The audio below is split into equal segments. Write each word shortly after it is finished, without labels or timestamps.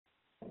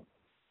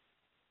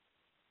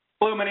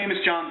Hello, my name is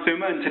John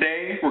Thuma, and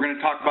today we're going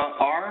to talk about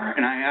R,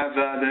 and I have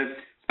the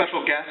special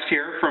guest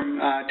here from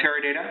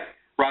Teradata,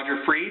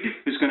 Roger Freed,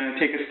 who's going to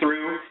take us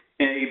through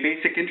a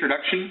basic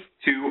introduction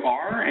to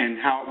R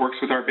and how it works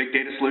with our big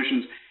data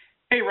solutions.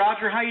 Hey,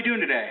 Roger, how you doing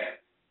today?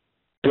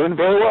 Doing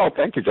very well.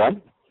 Thank you, John.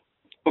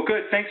 Well,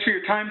 good. Thanks for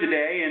your time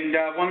today, and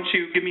why don't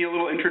you give me a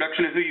little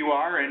introduction of who you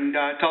are and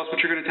tell us what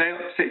you're going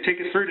to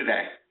take us through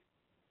today.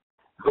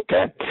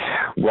 Okay.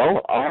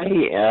 Well, I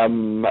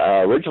am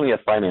originally a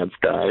finance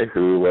guy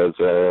who was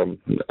an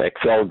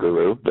Excel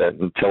guru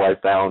until I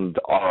found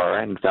R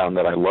and found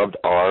that I loved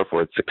R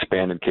for its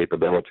expanded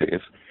capabilities.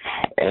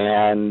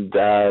 And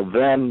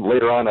then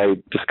later on I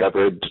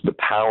discovered the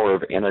power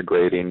of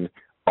integrating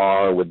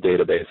R with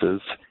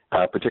databases,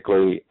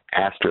 particularly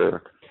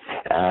Aster,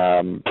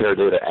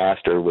 Teradata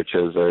Aster, which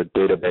is a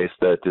database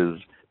that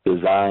is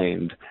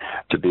designed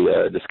to be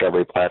a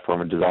discovery platform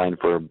and designed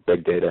for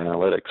big data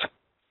analytics.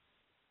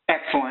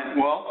 Excellent.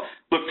 Well,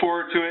 look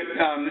forward to it.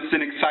 This is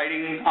an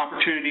exciting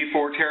opportunity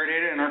for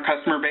Teradata and our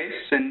customer base,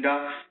 and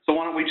so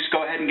why don't we just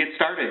go ahead and get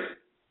started?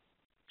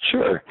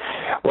 Sure.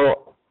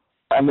 Well,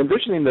 I'm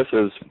envisioning this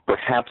as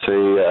perhaps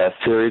a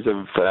series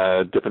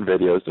of different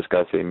videos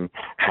discussing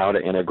how to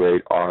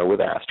integrate R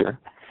with Aster.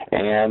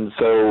 And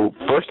so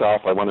first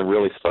off, I want to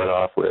really start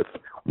off with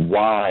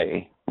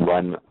why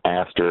run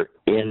Aster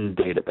in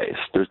database.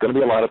 There's going to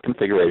be a lot of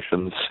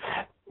configurations,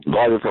 a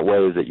lot of different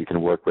ways that you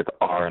can work with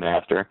R and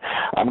Aster.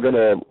 I'm going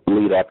to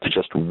lead up to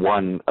just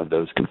one of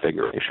those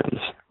configurations.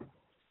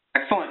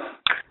 Excellent.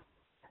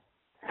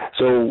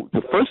 So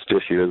the first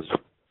issue is,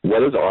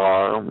 what is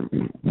R?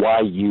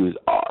 Why use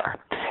R?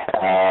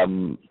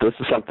 This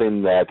is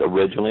something that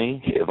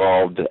originally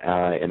evolved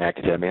in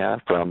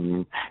academia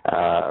from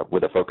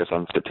with a focus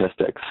on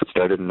statistics. It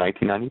started in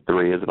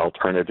 1993 as an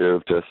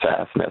alternative to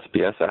SAS and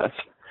SPSS.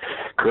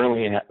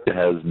 Currently, it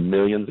has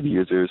millions of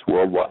users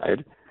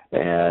worldwide,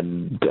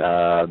 and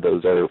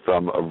those are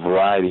from a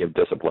variety of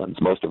disciplines.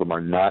 Most of them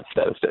are not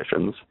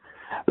statisticians.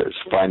 There's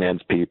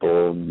finance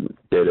people,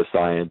 data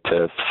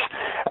scientists,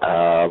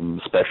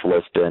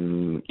 specialists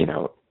in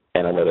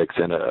analytics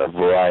in a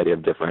variety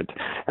of different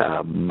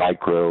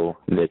micro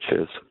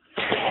niches.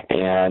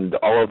 And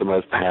all of them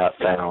have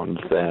found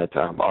that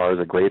R is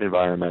a great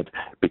environment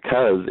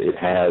because it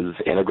has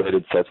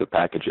integrated sets of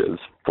packages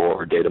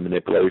for data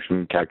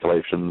manipulation,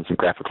 calculations, and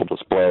graphical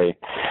display.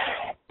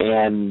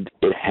 And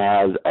it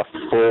has a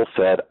full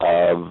set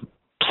of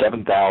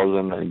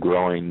 7,000 and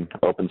growing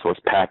open source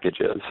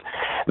packages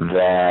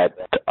that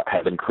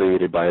have been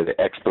created by the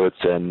experts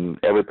in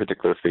every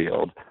particular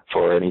field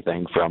for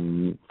anything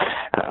from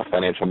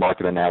financial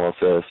market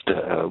analysis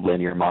to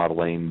linear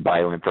modeling,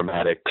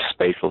 bioinformatics,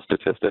 spatial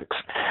statistics,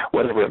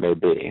 whatever it may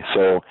be.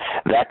 So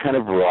that kind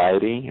of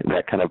variety,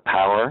 that kind of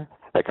power,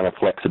 that kind of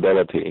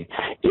flexibility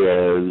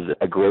is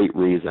a great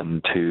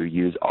reason to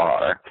use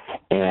R,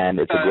 and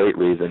it's a great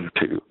reason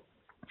to.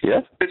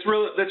 Yes? That's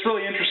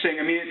really interesting.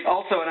 I mean, it's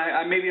also,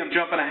 and maybe I'm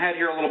jumping ahead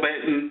here a little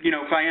bit, and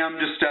if I am,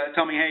 just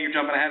tell me, hey, you're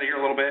jumping ahead here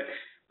a little bit.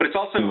 But it's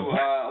also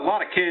a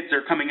lot of kids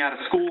are coming out of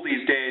school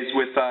these days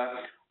with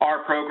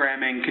R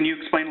programming. Can you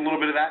explain a little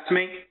bit of that to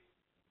me?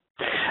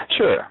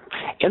 Sure.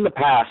 In the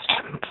past,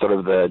 sort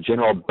of the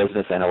general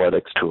business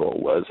analytics tool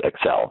was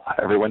Excel.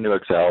 Everyone knew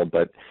Excel,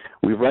 but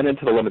we've run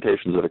into the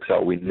limitations of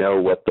Excel. We know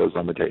what those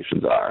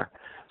limitations are.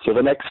 So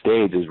the next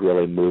stage is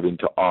really moving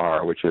to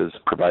R, which is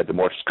provides a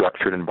more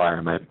structured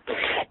environment,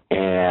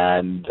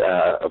 and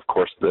of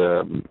course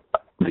the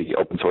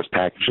open source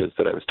packages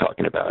that I was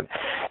talking about.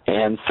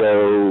 And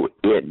so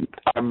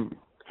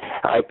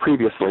I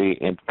previously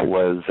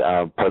was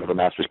part of a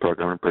master's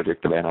program in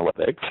predictive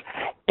analytics,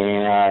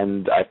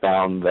 and I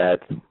found that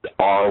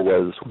R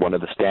was one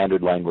of the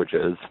standard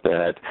languages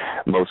that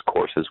most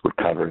courses would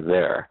cover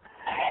there.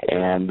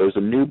 And there's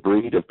a new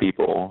breed of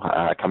people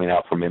coming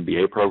out from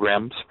MBA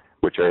programs,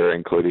 which are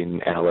including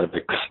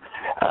analytics,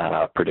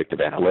 predictive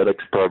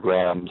analytics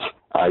programs,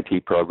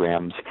 IT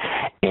programs,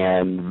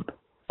 and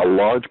a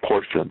large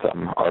portion of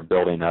them are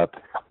building up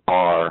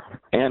R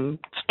and,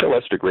 to a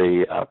lesser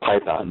degree,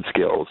 Python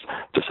skills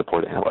to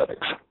support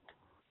analytics.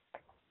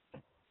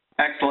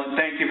 Excellent.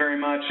 Thank you very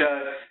much.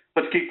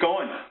 Let's keep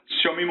going.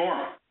 Show me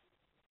more.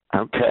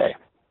 Okay.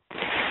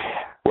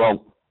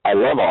 Well, I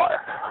love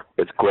R.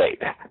 It's great.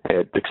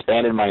 It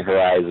expanded my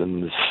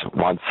horizons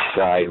once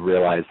I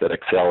realized that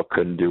Excel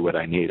couldn't do what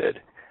I needed.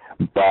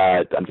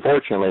 But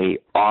unfortunately,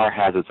 R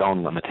has its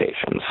own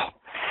limitations.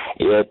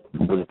 It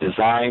was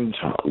designed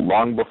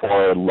long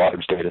before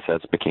large data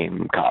sets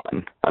became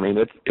common. I mean,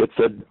 it's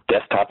a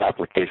desktop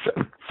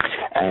application.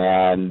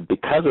 And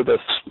because of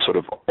this sort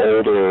of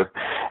older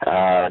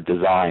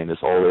design, this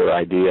older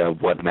idea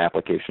of what an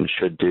application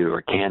should do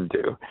or can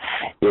do,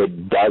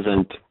 it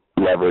doesn't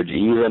leverage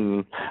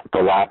even the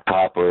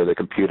laptop or the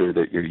computer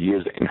that you're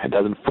using. It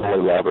doesn't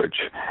fully leverage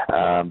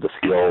the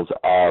skills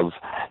of,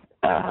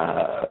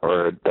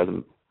 or it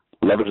doesn't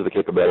leverage the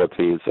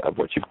capabilities of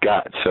what you've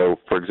got. So,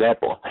 for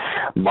example,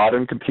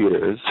 modern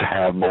computers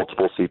have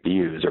multiple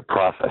CPUs or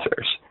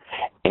processors,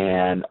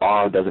 and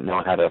R doesn't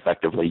know how to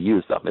effectively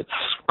use them.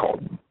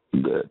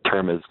 The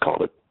term is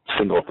called a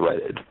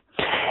single-threaded.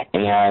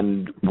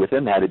 And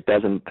within that, it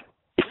doesn't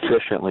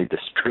efficiently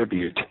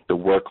distribute the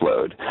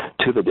workload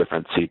to the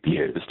different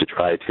CPUs to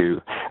try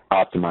to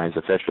optimize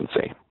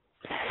efficiency.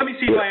 Let me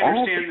see if I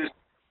understand this.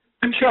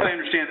 Let me see if I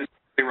understand this,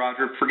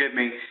 Roger. Forgive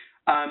me.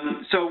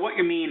 So what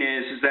you mean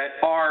is that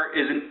R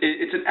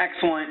it's an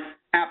excellent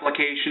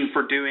application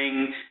for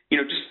doing,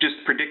 just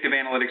predictive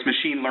analytics,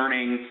 machine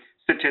learning,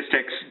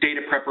 statistics,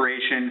 data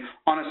preparation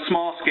on a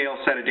small scale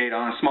set of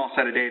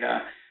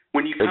data,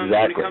 When it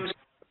comes to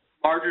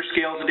larger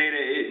scales of data,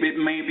 it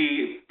may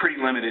be pretty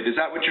limited. Is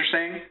that what you're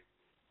saying?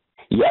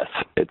 Yes,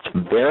 it's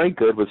very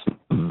good with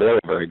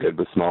very good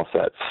with small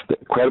sets.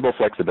 Incredible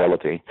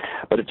flexibility,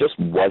 but it just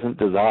wasn't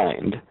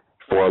designed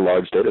for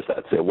large data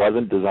sets. It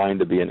wasn't designed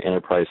to be an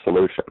enterprise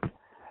solution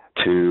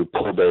to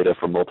pull data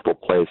from multiple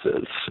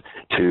places,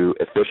 to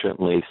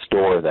efficiently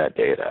store that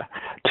data,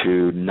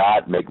 to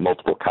not make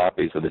multiple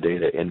copies of the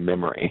data in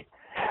memory.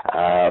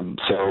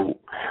 So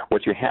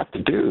what you have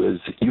to do is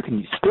you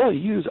can still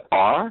use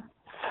R,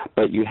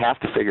 but you have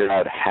to figure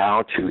out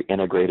how to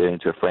integrate it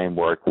into a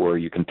framework where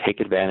you can take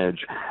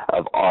advantage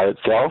of R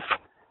itself,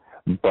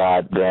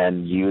 but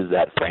then use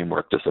that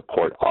framework to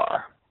support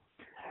R.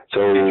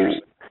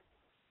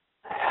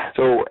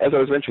 So as I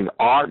was mentioning,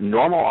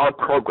 normal R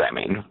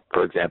programming,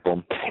 for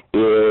example,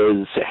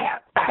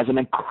 has an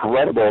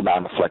incredible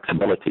amount of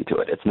flexibility to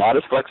it. It's not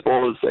as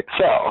flexible as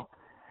Excel.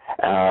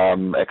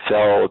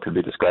 Excel could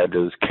be described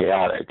as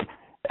chaotic.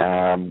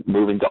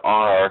 Moving to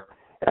R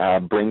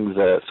brings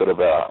a sort of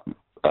a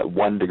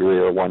 1 degree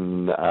or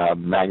one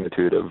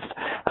magnitude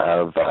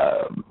of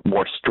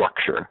more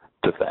structure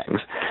to things.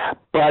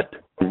 But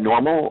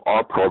normal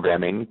R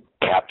programming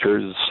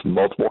captures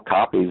multiple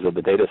copies of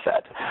the data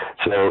set.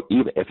 So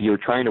even if you're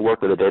trying to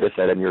work with a data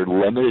set and you're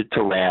limited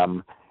to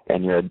RAM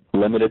and you're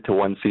limited to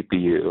one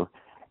CPU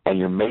and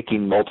you're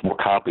making multiple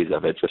copies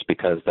of it just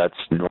because that's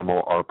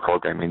normal R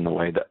programming, the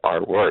way that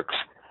R works,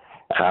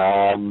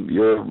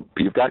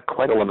 you've got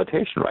quite a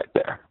limitation right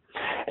there.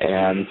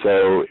 And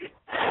so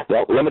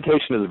that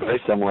limitation is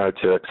very similar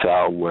to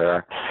Excel,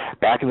 where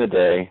back in the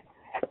day,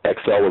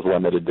 Excel was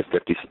limited to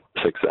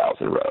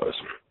 56,000 rows.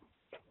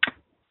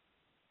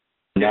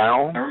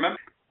 Now,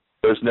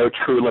 there's no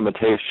true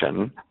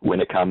limitation when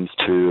it comes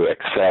to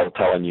Excel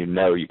telling you,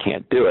 no, you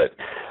can't do it.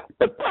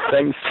 But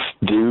things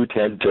do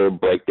tend to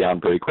break down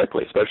pretty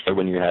quickly, especially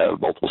when you have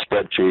multiple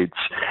spreadsheets,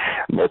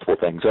 multiple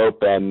things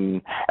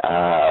open,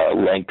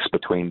 links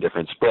between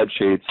different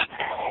spreadsheets.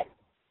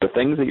 The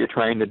things that you're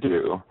trying to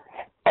do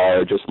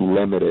are just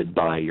limited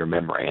by your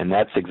memory, and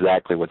that's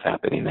exactly what's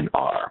happening in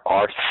R.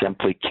 R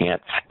simply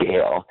can't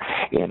scale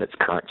in its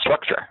current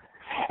structure.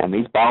 And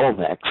these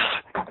bottlenecks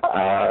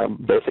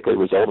basically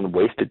result in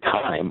wasted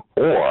time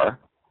or,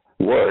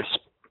 worse,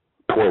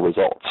 poor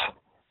results.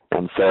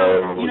 And so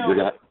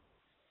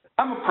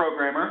I'm a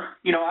programmer.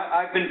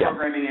 I've been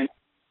programming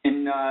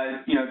in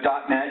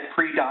 .NET,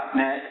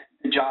 pre-.NET,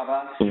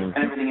 Java, and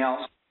everything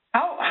else.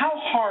 How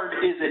hard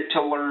is it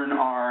to learn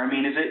R? I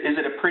mean, is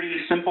it a pretty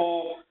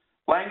simple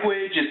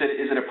language?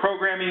 Is it a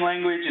programming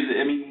language?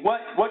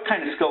 What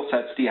kind of skill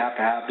sets do you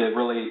have to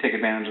really take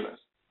advantage of this?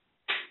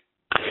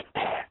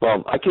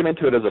 Well, I came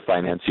into it as a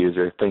finance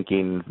user,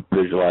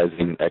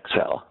 visualizing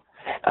Excel.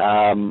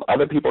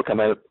 Other people come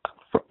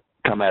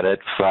at it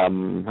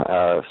from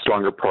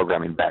stronger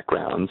programming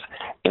backgrounds,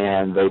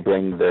 and they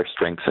bring their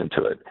strengths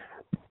into it.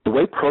 The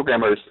way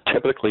programmers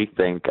typically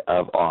think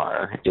of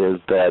R is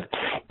that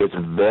it's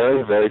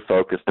very, very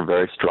focused and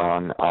very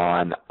strong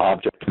on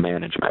object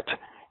management.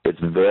 It's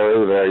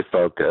very, very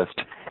focused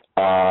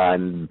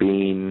on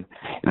being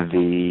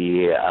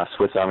the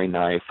Swiss Army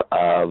knife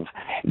of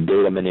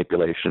data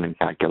manipulation and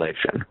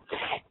calculation.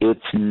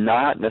 It's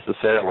not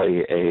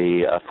necessarily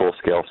a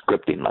full-scale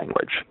scripting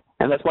language.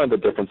 And that's one of the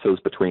differences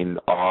between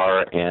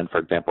R and, for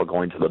example,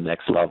 going to the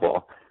next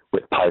level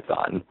with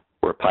Python,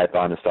 where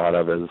Python is thought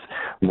of as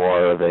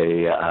more of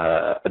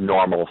a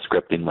normal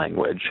scripting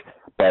language,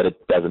 but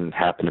it doesn't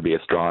happen to be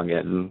as strong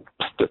in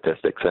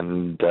statistics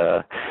and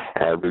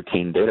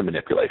routine data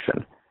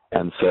manipulation.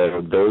 And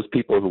so those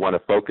people who want to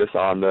focus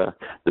on the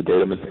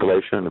data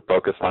manipulation and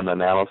focus on the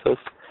analysis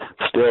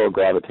still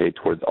gravitate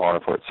towards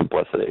R for its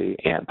simplicity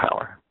and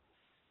power.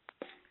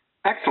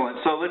 Excellent.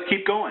 So let's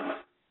keep going.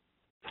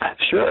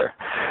 Sure.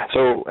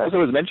 So as I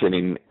was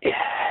mentioning,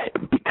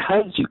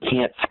 because you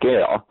can't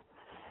scale,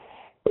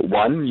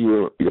 one,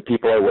 your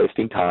people are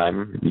wasting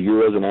time.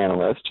 You as an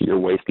analyst, you're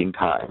wasting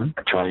time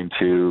trying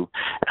to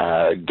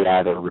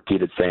gather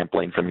repeated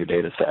sampling from your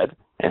data set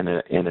in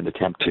an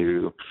attempt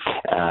to,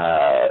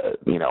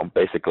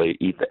 basically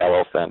eat the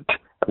elephant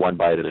one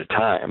bite at a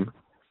time.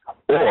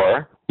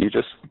 Or you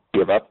just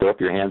give up, throw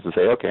up your hands and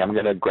say, okay, I'm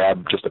going to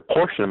grab just a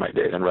portion of my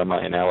data and run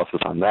my analysis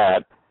on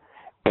that,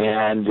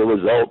 and your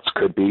results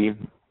could be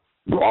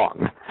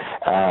wrong.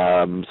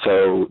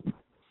 So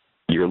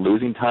you're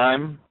losing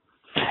time.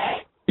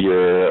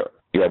 You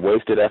have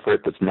wasted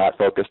effort that's not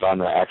focused on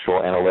the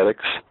actual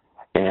analytics,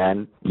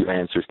 and your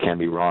answers can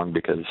be wrong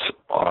because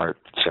R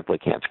simply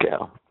can't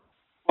scale.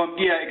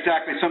 Yeah,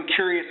 exactly. So I'm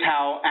curious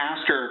how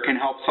Aster can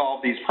help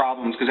solve these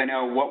problems, because I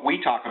know what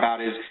we talk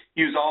about is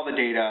use all the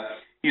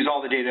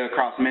data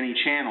across many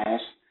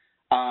channels,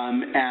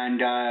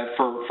 and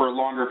for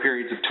longer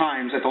periods of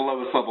times at the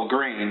lowest level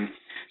grain.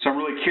 So I'm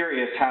really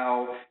curious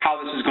how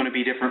this is going to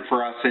be different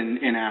for us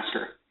in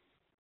Aster.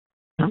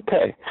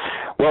 Okay.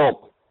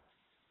 Well,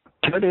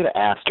 Teradata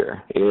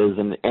Aster is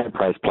an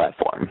enterprise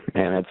platform,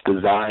 and it's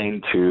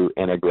designed to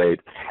integrate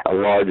a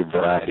large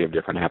variety of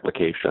different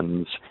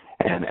applications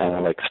and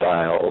analytic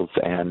styles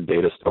and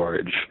data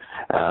storage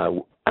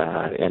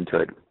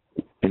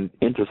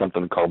into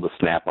something called the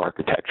Snap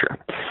architecture.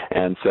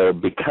 And so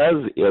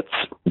because it's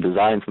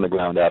designed from the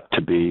ground up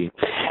to be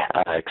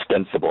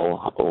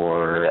extensible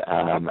or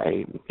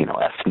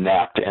a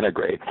snap to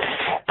integrate,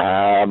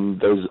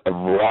 there's a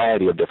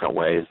variety of different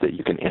ways that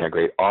you can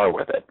integrate R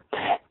with it.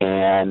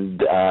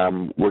 And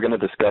we're going to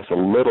discuss a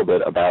little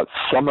bit about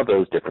some of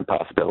those different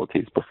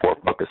possibilities before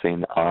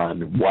focusing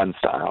on one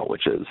style,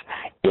 which is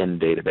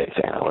in-database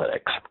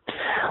analytics.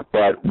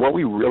 But what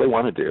we really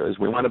want to do is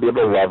we want to be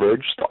able to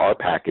leverage the R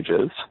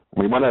packages.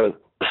 We want to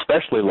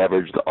especially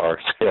leverage the R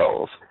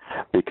skills,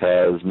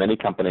 because many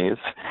companies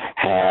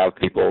have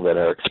people that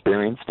are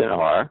experienced in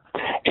R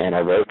and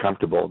are very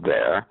comfortable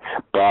there,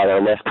 but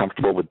are less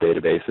comfortable with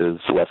databases,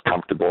 less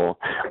comfortable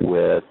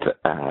with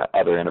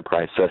other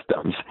enterprise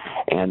systems.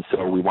 And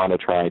so we want to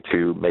try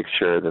to make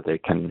sure that they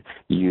can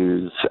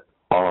use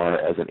R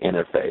as an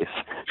interface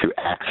to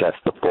access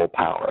the full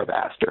power of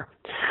Aster.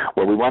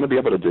 What we want to be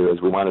able to do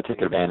is we want to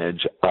take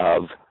advantage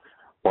of,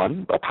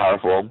 one, a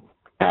powerful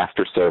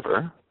Aster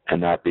server and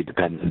not be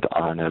dependent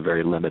on a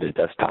very limited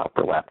desktop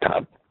or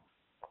laptop.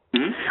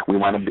 Mm-hmm. We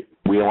want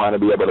to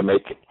be able to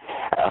make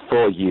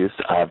full use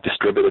of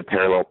distributed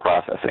parallel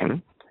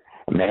processing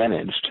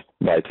managed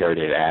by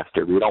Teradata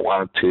Aster. We don't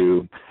want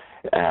to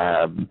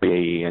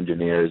be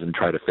engineers and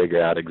try to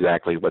figure out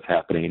exactly what's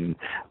happening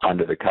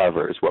under the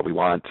covers. What we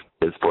want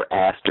is for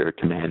Aster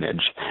to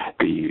manage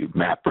the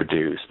map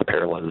reduce, the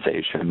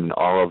parallelization,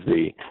 all of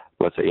the,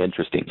 let's say,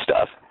 interesting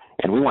stuff.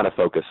 And we want to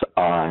focus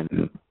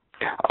on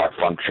our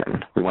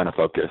function. We want to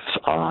focus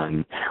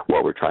on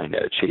what we're trying to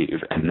achieve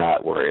and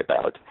not worry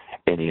about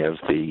any of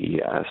the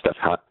stuff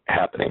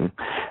happening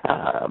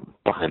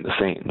behind the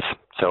scenes.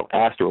 So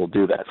Aster will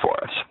do that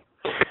for us.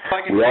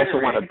 We also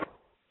want to...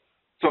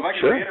 So if I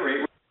can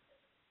reiterate,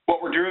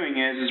 what we're doing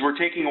is we're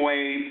taking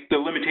away the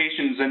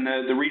limitations and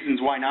the reasons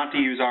why not to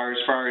use R as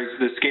far as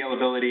the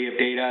scalability of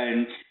data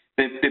and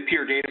the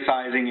pure data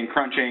sizing and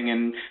crunching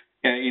and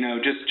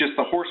just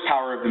the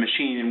horsepower of the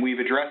machine. And we've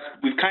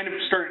kind of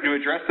started to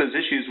address those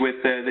issues with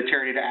the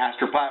Teradata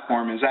Aster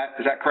platform. Is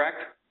that correct?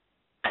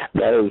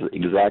 That is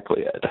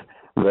exactly it.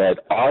 That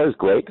R is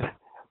great,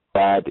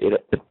 but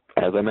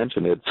as I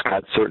mentioned, it's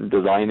got certain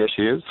design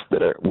issues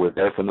that were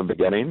there from the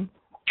beginning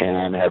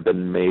and have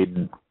been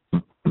made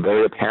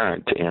very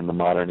apparent in the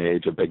modern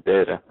age of big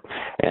data.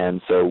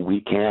 And so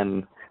we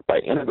can, by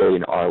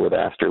integrating R with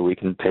Aster, we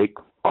can take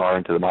R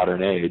into the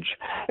modern age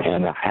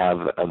and have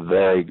a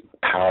very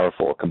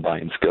powerful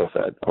combined skill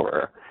set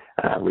or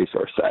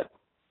resource set.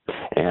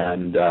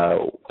 And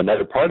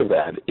another part of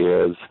that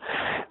is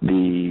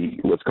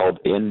what's called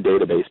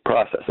in-database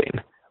processing,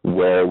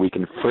 where we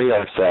can free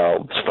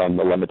ourselves from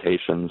the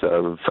limitations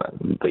of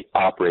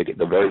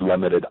the very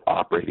limited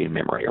operating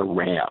memory, or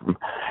RAM,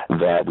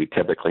 that we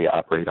typically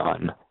operate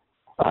on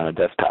a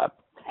desktop.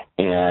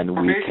 And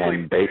we're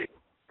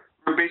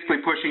basically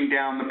pushing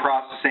down the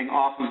processing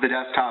off of the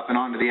desktop and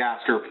onto the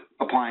Aster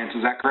appliance.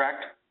 Is that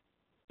correct?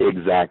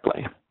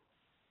 Exactly.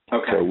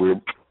 Okay. So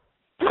we're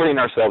freeing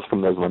ourselves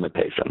from those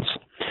limitations.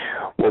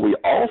 What we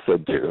also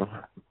do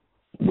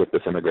with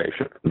this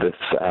integration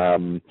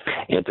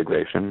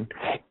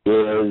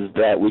is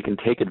that we can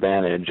take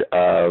advantage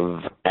of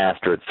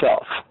Aster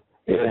itself.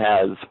 It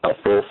has a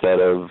full set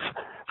of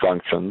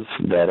functions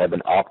that have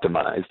been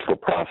optimized for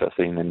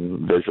processing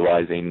and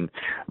visualizing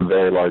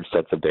very large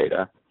sets of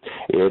data.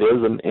 It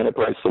is an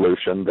enterprise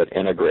solution that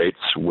integrates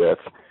with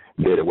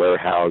data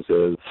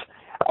warehouses,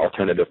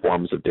 alternative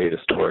forms of data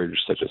storage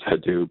such as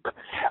Hadoop,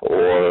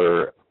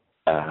 or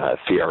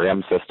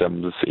CRM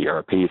systems,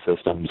 ERP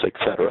systems,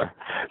 etc.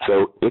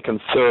 So it can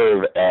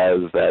serve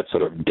as that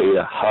sort of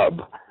data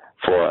hub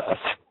for us,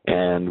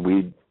 and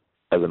we,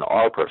 as an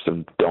R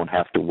person, don't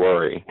have to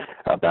worry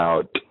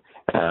about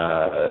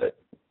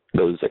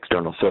those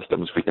external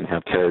systems. We can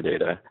have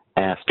Teradata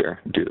Aster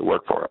do the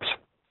work for us.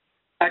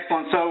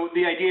 Excellent. So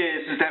the idea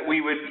is that we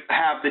would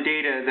have the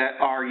data that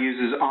R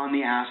uses on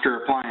the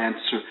Aster appliance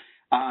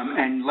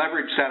and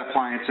leverage that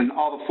appliance and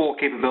all the full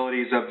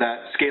capabilities of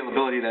that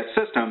scalability of that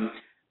system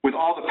with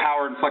all the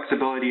power and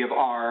flexibility of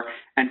R,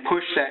 and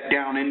push that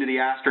down into the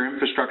Aster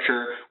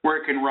infrastructure where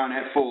it can run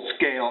at full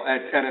scale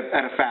at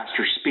a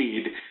faster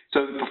speed.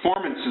 So the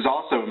performance is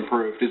also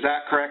improved. Is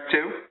that correct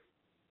too?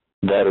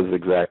 That is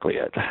exactly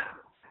it.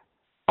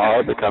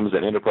 R becomes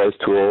an enterprise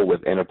tool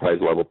with enterprise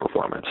level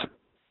performance.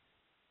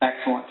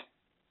 Excellent.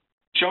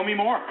 Show me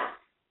more.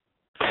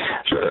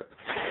 Sure.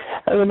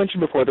 As I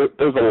mentioned before,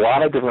 there's a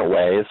lot of different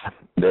ways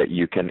that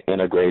you can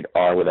integrate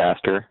R with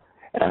Aster.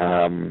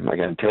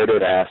 Again,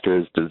 Teradata Aster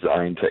is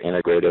designed to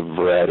integrate a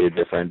variety of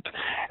different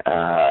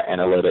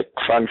analytic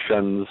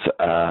functions,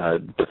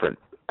 different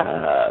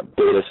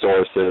data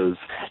sources,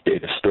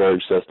 data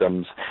storage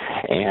systems,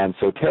 and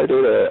so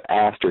Teradata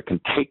Aster can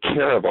take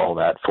care of all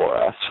that for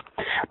us,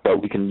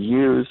 but we can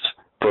use,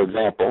 for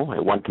example,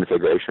 one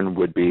configuration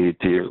would be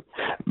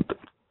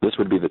this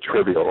would be the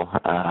trivial,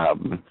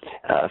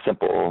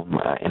 simple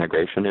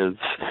integration is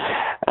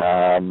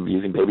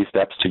using baby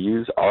steps to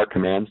use R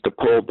commands to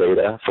pull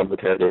data from the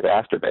Teradata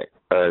Aster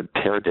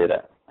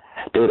Teradata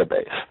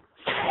database.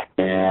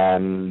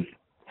 And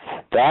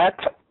that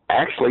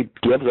actually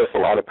gives us a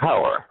lot of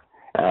power.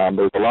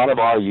 There's a lot of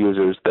our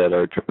users that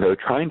are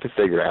trying to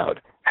figure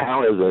out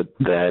how is it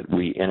that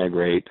we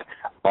integrate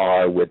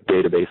R with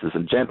databases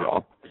in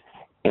general,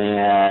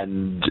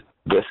 and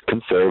this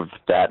can serve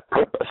that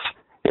purpose.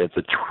 It's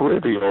a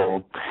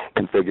trivial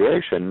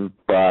configuration,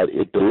 but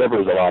it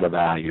delivers a lot of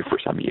value for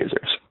some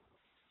users.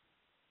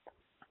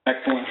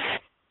 Excellent.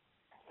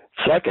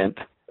 Second,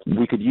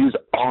 we could use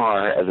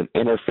R as an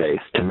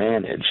interface to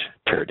manage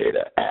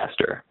Teradata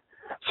Aster.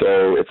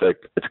 So it's a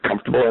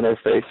comfortable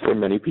interface for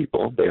many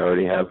people. They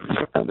already have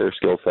their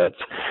skill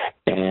sets,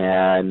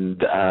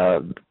 and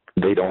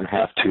they don't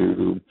have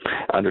to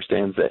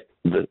understand the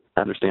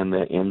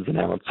ins and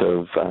outs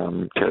of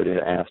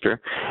Teradata Aster.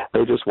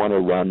 They just want to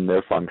run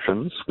their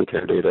functions, the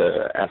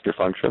Teradata Aster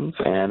functions,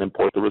 and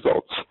import the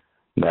results.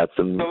 That's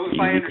an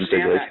easy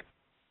configuration.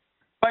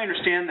 If I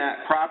understand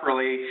that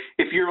properly,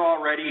 if you're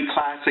already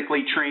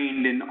classically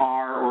trained in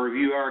R, or if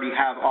you already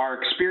have R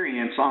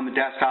experience on the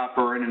desktop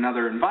or in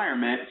another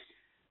environment,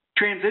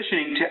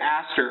 transitioning to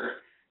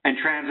Aster and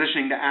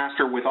transitioning to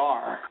Aster with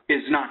R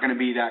is not going to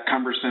be that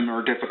cumbersome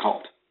or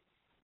difficult.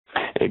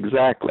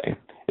 Exactly.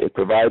 It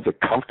provides a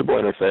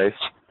comfortable interface.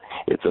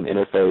 It's an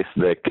interface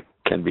that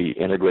can be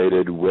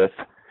integrated with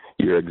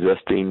your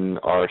existing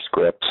R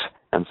scripts,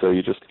 and so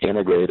you just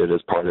integrate it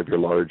as part of your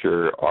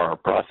larger R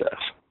process.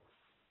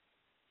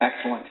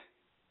 Excellent.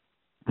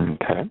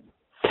 Okay.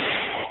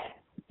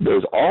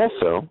 There's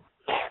also,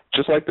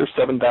 just like there's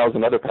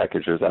 7,000 other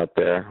packages out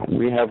there,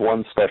 we have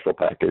one special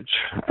package,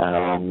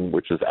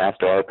 which is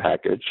Aster R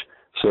package,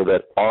 so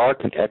that R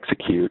can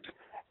execute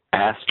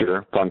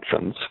Aster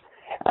functions,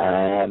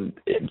 and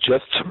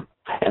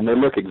they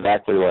look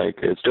exactly like,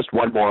 it's just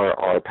one more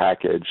R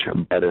package,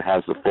 but it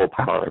has the full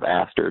power of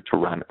Aster to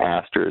run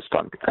Aster's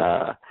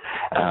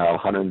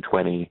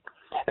 120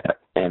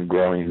 and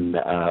growing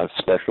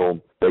special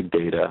big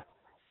data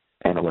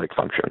analytic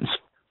functions.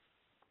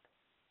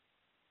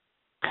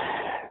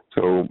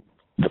 So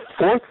the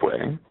fourth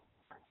way,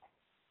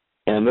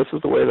 and this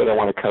is the way that I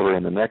want to cover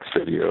in the next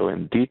video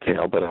in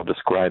detail, but I'll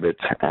describe it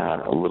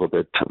a little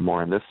bit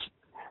more in this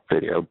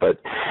video, but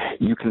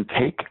you can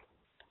take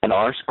an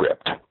R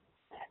script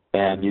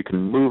and you can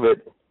move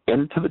it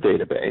into the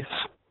database,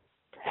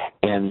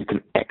 and you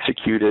can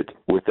execute it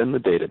within the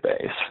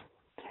database.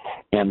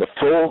 And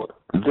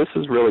this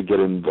is really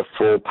getting the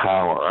full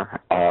power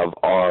of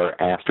our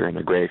Aster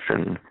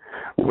integration,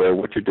 where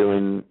what you're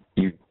doing,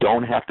 you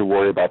don't have to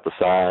worry about the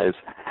size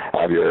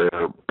of your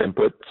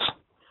inputs.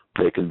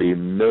 They can be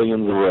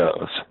millions of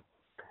rows.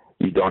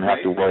 You don't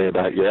have to worry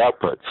about your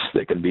outputs.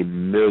 They can be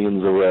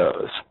millions of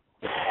rows.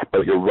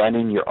 But you're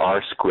running your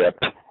R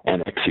script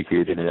and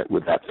executing it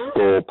with that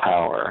full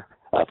power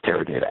of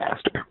Teradata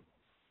Aster.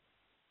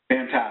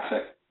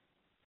 Fantastic.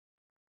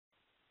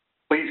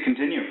 Please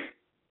continue.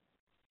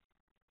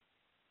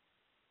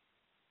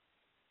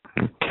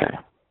 Okay.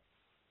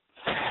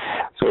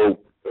 So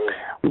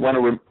we want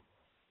to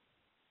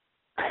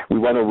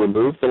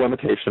remove the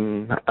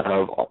limitations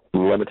of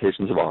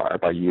R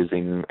by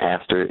using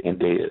Aster in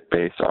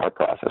database R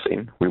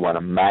processing. We want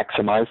to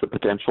maximize the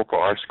potential for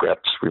R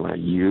scripts. We want to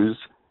use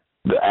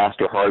the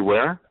Aster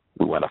hardware.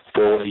 We want to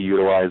fully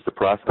utilize the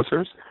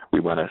processors. We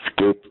want to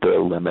escape the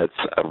limits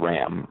of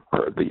RAM,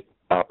 or the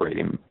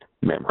operating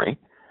memory.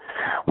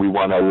 We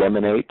want to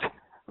eliminate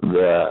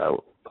the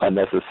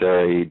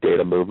unnecessary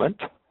data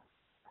movement.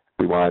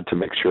 We want to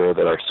make sure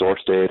that our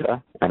source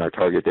data and our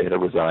target data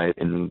reside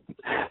in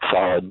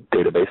solid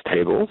database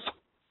tables.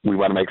 We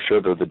want to make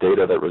sure that the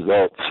data that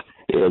results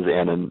is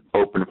in an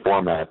open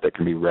format that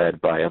can be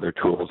read by other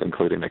tools,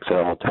 including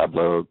Excel,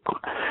 Tableau,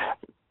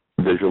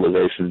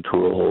 visualization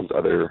tools,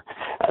 other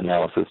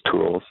analysis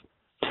tools.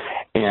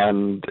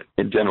 And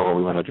in general,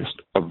 we want to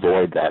just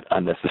avoid that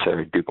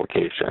unnecessary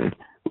duplication,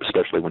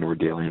 especially when we're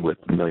dealing with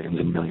millions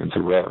and millions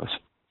of rows.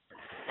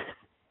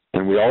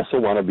 And we also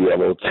want to be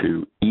able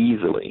to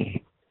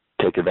easily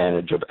take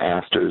advantage of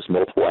Aster's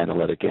multiple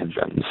analytic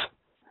engines.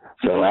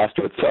 So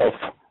Aster itself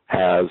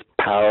has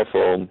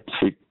powerful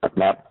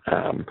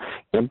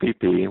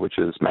MPP, which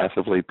is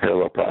massively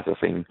parallel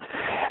processing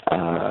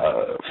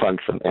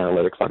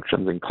analytic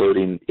functions,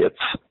 including its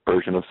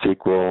version of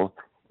SQL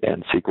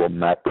and SQL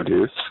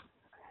MapReduce,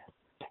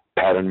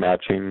 pattern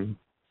matching,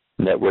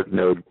 network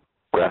node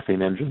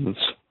graphing engines,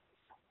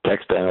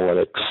 text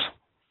analytics,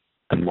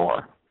 and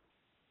more.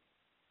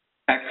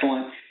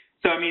 Excellent.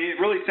 So, I mean, it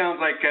really sounds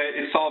like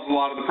it solves a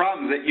lot of the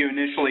problems that you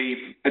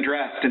initially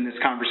addressed in this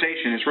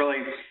conversation. It's really,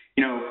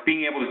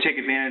 able to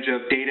take advantage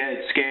of data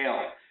at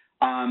scale,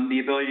 the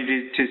ability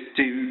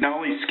to not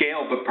only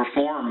scale but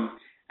perform,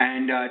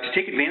 and to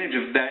take advantage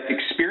of that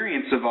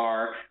experience of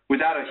R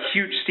without a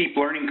huge steep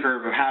learning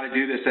curve of how to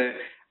do this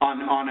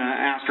on an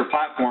Aster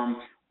platform,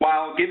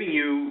 while giving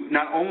you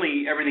not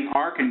only everything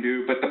R can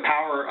do, but the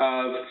power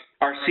of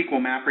our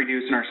SQL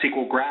MapReduce and our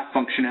SQL Graph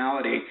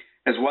functionality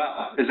as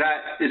well. Is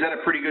that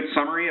a pretty good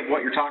summary of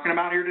what you're talking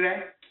about here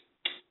today?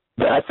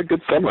 That's a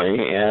good summary,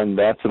 and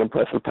that's an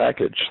impressive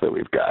package that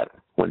we've got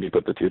when you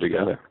put the two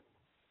together.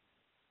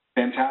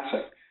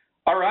 Fantastic.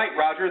 All right,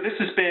 Roger, this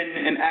has been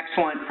an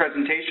excellent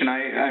presentation.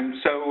 I'm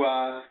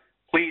so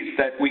pleased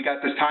that we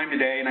got this time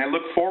today, and I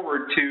look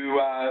forward to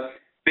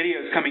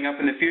videos coming up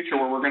in the future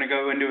where we're going to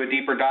go into a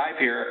deeper dive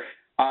here.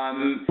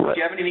 Do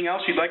you have anything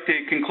else you'd like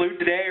to conclude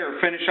today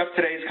or finish up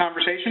today's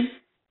conversation?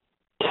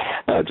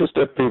 Just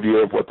a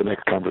preview of what the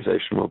next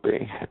conversation will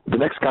be. The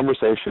next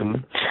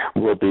conversation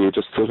will be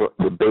just sort of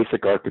the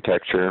basic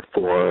architecture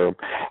for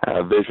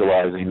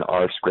visualizing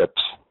R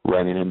scripts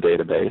running in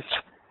database.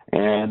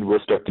 And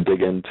we'll start to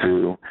dig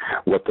into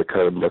what the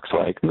code looks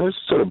like. And there's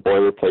sort of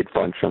boilerplate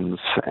functions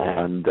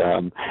and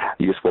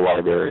useful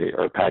library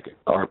or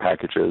R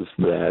packages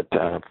that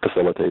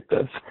facilitate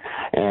this.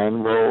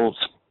 And we'll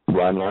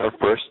run our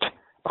first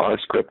R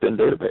script in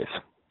database.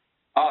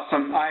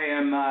 Awesome. I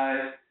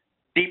am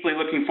deeply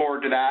looking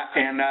forward to that.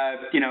 And,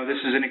 this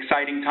is an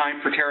exciting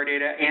time for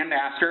Teradata and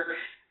Aster.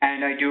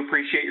 And I do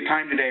appreciate your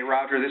time today,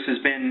 Roger. This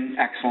has been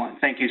excellent.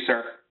 Thank you,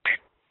 sir.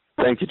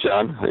 Thank you,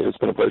 John. It's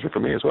been a pleasure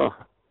for me as well.